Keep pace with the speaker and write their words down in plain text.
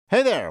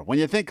Hey there, when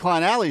you think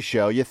Klein Alley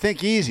Show, you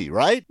think easy,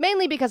 right?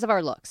 Mainly because of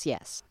our looks,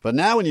 yes. But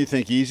now when you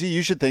think easy,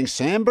 you should think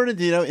San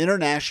Bernardino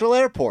International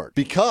Airport.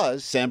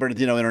 Because San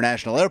Bernardino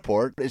International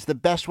Airport is the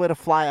best way to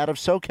fly out of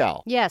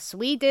SoCal. Yes,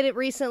 we did it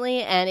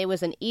recently, and it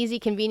was an easy,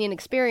 convenient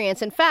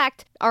experience. In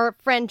fact, our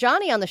friend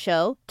Johnny on the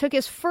show took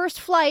his first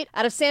flight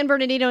out of San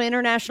Bernardino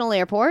International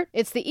Airport.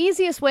 It's the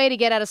easiest way to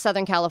get out of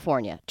Southern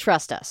California.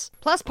 Trust us.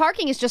 Plus,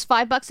 parking is just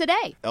 $5 a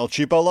day. El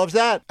Cheapo loves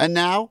that. And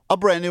now, a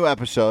brand new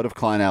episode of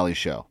Klein Alley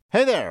Show.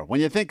 Hey there, when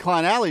you think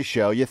Klein Alley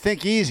Show, you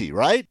think easy,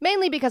 right?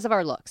 Mainly because of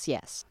our looks,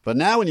 yes. But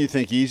now when you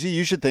think easy,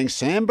 you should think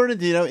San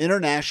Bernardino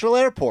International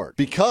Airport.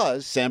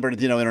 Because San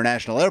Bernardino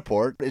International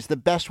Airport is the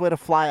best way to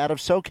fly out of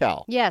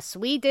SoCal. Yes,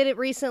 we did it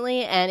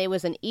recently, and it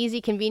was an easy,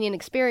 convenient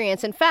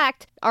experience. In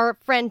fact, our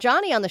friend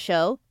Johnny on the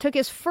show took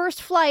his first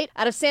flight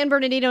out of San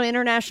Bernardino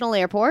International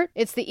Airport.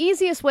 It's the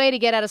easiest way to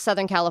get out of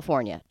Southern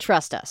California.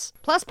 Trust us.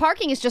 Plus,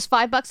 parking is just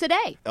 $5 a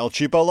day. El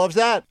Cheapo loves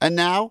that. And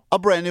now, a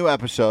brand new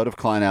episode of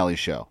Klein Alley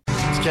Show.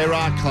 It's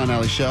K-Rock, Klein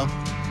Alley Show.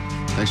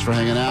 Thanks for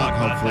hanging out.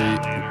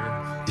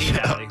 Hopefully...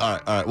 Yeah, all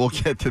right. We'll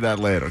get to that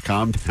later.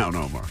 Calm down,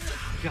 Omar.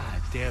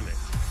 God damn it.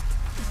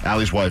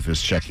 Allie's wife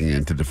is checking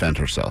in to defend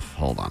herself.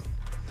 Hold on.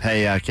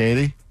 Hey,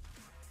 Katie?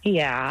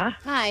 Yeah.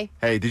 Hi.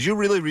 Hey, did you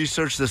really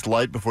research this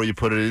light before you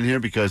put it in here?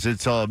 Because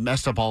it's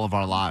messed up all of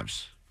our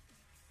lives.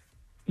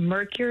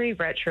 Mercury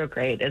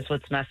retrograde is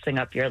what's messing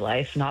up your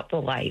life, not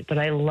the light. But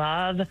I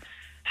love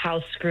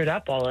how screwed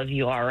up all of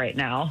you are right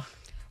now.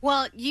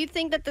 Well, you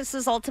think that this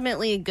is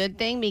ultimately a good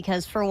thing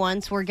because for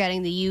once we're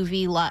getting the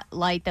UV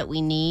light that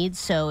we need,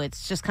 so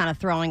it's just kind of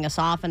throwing us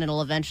off and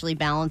it'll eventually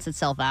balance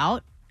itself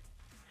out?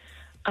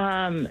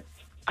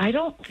 I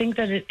don't think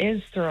that it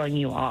is throwing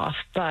you off,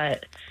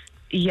 but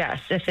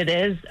yes, if it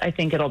is, I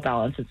think it'll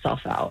balance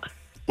itself out.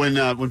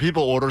 When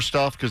people order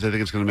stuff because they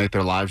think it's going to make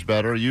their lives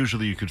better,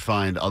 usually you could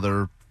find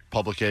other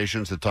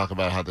publications that talk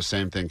about how the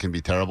same thing can be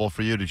terrible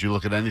for you. Did you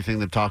look at anything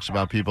that talks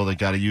about people that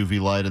got a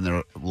UV light and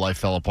their life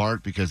fell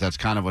apart? Because that's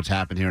kind of what's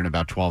happened here in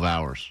about 12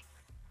 hours.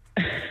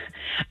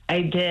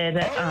 I did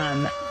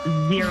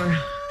zero.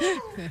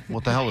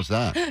 What the hell was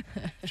that?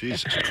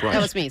 Jesus Christ.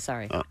 That was me,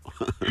 sorry.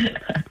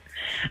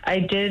 I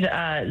did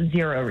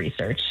zero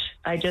research.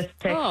 I just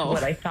picked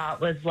what I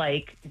thought was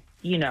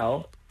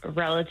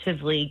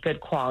relatively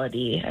good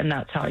quality, and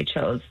that's how I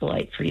chose the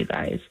light for you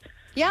guys.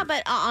 Yeah,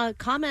 but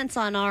comments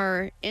on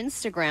our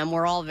Instagram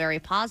were all very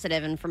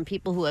positive, and from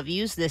people who have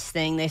used this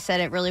thing, they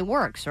said it really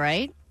works,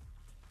 right?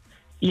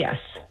 Yes,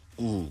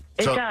 it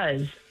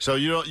does. So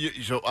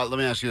let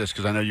me ask you this,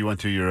 because I know you went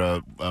to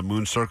your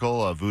moon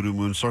circle, voodoo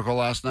moon circle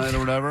last night or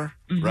whatever,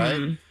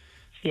 right?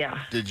 Yeah.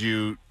 Did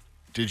you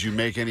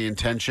make any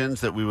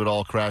intentions that we would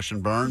all crash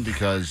and burn?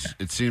 Because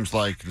it seems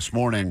like this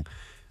morning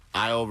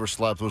I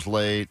overslept, was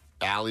late.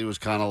 Allie was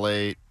kind of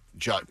late.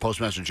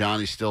 Postmaster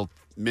Johnny's still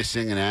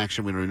missing in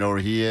action. We don't even know where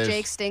he is.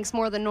 Jake stinks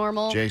more than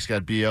normal. Jake's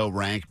got BO,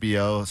 rank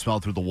BO,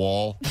 smelled through the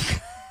wall.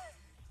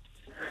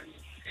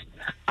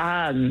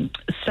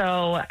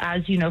 So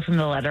as you know from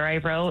the letter I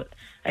wrote,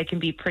 I can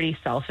be pretty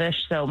selfish.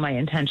 So my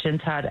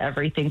intentions had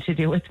everything to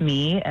do with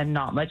me and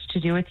not much to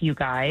do with you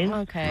guys.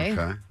 Okay.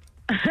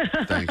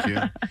 Thank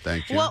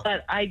you. Well,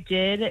 but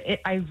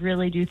I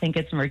really do think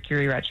it's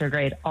Mercury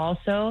retrograde.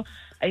 Also,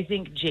 I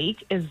think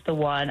Jake is the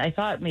one. I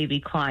thought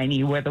maybe Klein,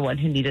 you were the one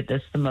who needed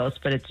this the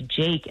most, but it's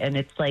Jake, and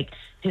it's like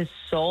his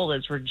soul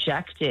is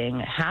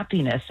rejecting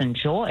happiness and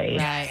joy. Right.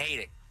 I hate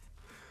it.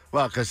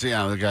 Well, because,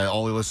 the guy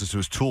only listens to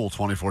his Tool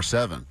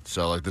 24/7.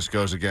 So, this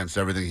goes against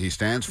everything he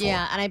stands for.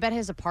 Yeah, and I bet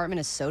his apartment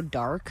is so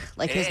dark.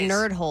 His is.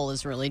 nerd hole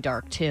is really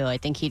dark, too. I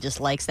think he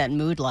just likes that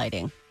mood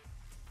lighting.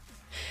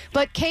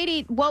 But,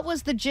 Katie, what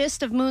was the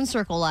gist of Moon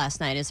Circle last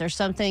night? Is there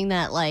something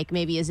that,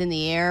 maybe is in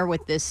the air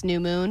with this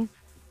new moon?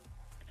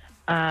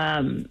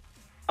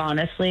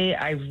 Honestly,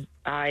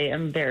 I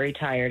am very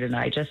tired, and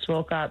I just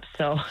woke up,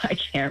 so I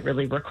can't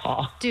really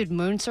recall. Dude,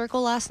 Moon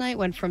Circle last night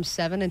went from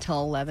 7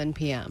 until 11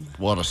 p.m.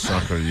 What a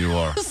sucker you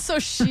are. So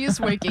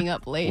she's waking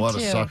up late, What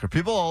too. a sucker.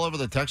 People all over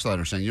the text line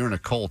are saying you're in a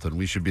cult and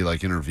we should be,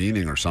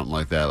 intervening or something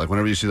like that.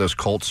 Whenever you see those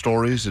cult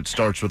stories, it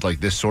starts with,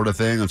 this sort of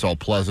thing. It's all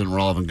pleasant. We're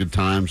all having good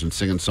times and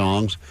singing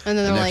songs. And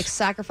then they're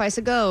sacrifice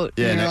a goat.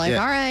 Yeah, and you're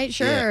yeah, all right,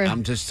 sure. Yeah,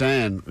 I'm just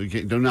saying,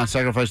 do not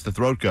sacrifice the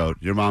throat goat.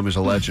 Your mom is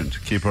a legend.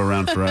 Keep her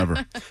around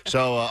forever.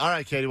 So, all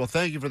right, Katie, well,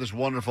 thank you for this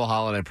wonderful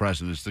holiday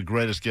present. It's the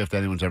greatest gift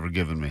anyone's ever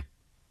given me.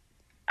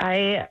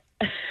 I'm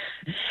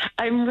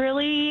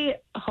really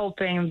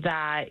hoping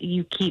that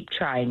you keep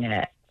trying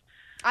it.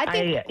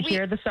 I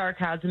hear the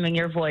sarcasm in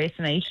your voice,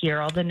 and I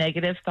hear all the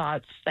negative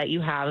thoughts that you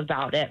have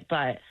about it,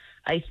 but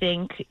I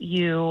think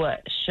you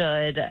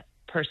should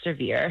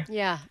persevere.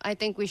 Yeah, I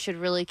think we should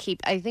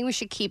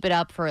keep it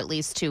up for at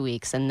least 2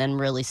 weeks and then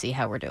really see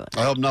how we're doing.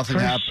 I hope nothing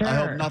happens. Sure, I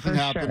hope nothing for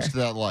happens sure. to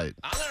that light.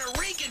 I'm going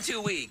to reek in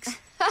 2 weeks.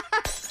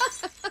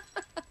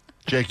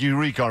 Jake, you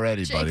reek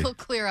already, Jake buddy. will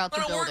clear out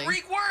the I'm going building. to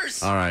reek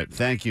worse. All right,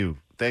 thank you.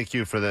 Thank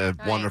you for the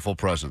right. wonderful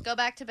present. Go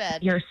back to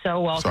bed. You're so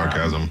welcome.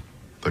 Sarcasm.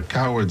 The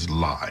cowards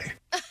lie.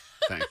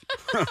 Thank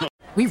you.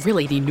 We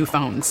really need new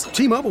phones.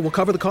 T-Mobile will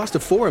cover the cost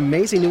of 4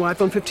 amazing new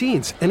iPhone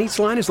 15s, and each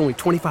line is only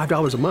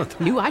 $25 a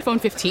month. New iPhone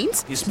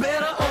 15s? It's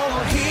better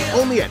over here.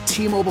 Only at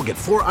T-Mobile, get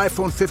 4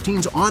 iPhone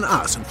 15s on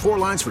us and 4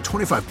 lines for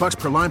 $25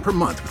 per line per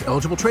month with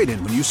eligible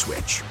trade-in when you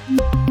switch.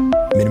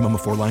 Minimum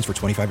of 4 lines for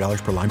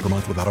 $25 per line per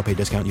month with autopay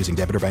discount using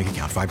debit or bank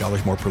account.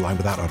 $5 more per line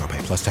without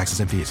autopay, plus taxes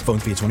and fees. Phone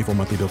fee at 24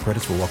 monthly bill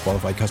credits for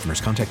well-qualified customers.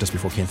 Contact us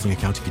before canceling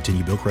account to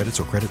continue bill credits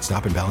or credit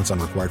stop and balance on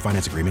required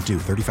finance agreement due.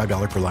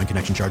 $35 per line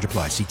connection charge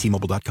applies. See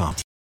T-Mobile.com.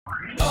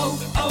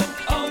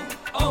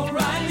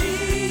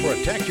 O'Reilly.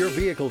 Protect your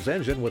vehicle's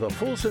engine with a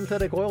full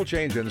synthetic oil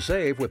change and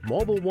save with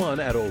Mobil 1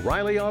 at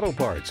O'Reilly Auto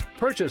Parts.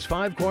 Purchase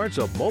 5 quarts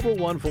of Mobil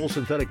 1 full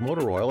synthetic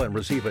motor oil and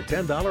receive a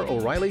 $10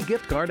 O'Reilly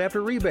gift card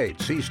after rebate.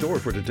 See store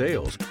for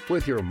details.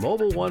 With your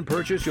Mobil 1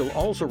 purchase, you'll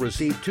also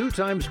receive 2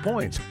 times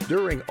points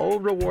during O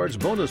Rewards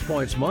Bonus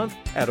Points Month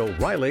at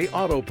O'Reilly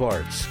Auto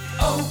Parts.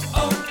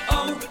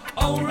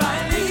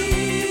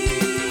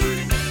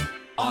 O'Reilly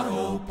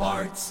Auto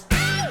Parts.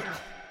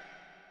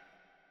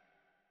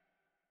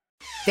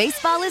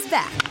 Baseball is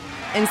back,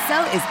 and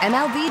so is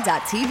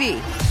MLB.tv.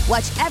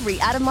 Watch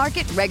every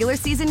out-of-market, regular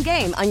season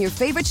game on your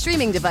favorite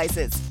streaming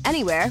devices,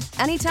 anywhere,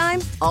 anytime,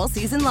 all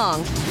season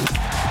long.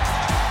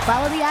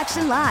 Follow the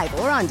action live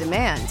or on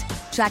demand.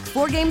 Track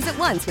 4 games at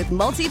once with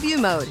multi-view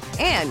mode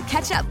and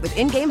catch up with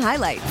in-game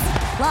highlights.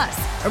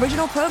 Plus,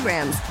 original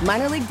programs,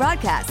 minor league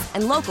broadcasts,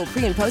 and local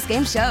pre- and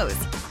post-game shows.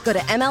 Go to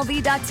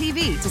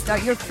MLB.tv to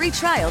start your free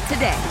trial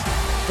today.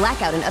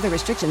 Blackout and other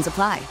restrictions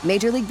apply.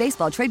 Major League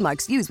Baseball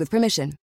trademarks used with permission.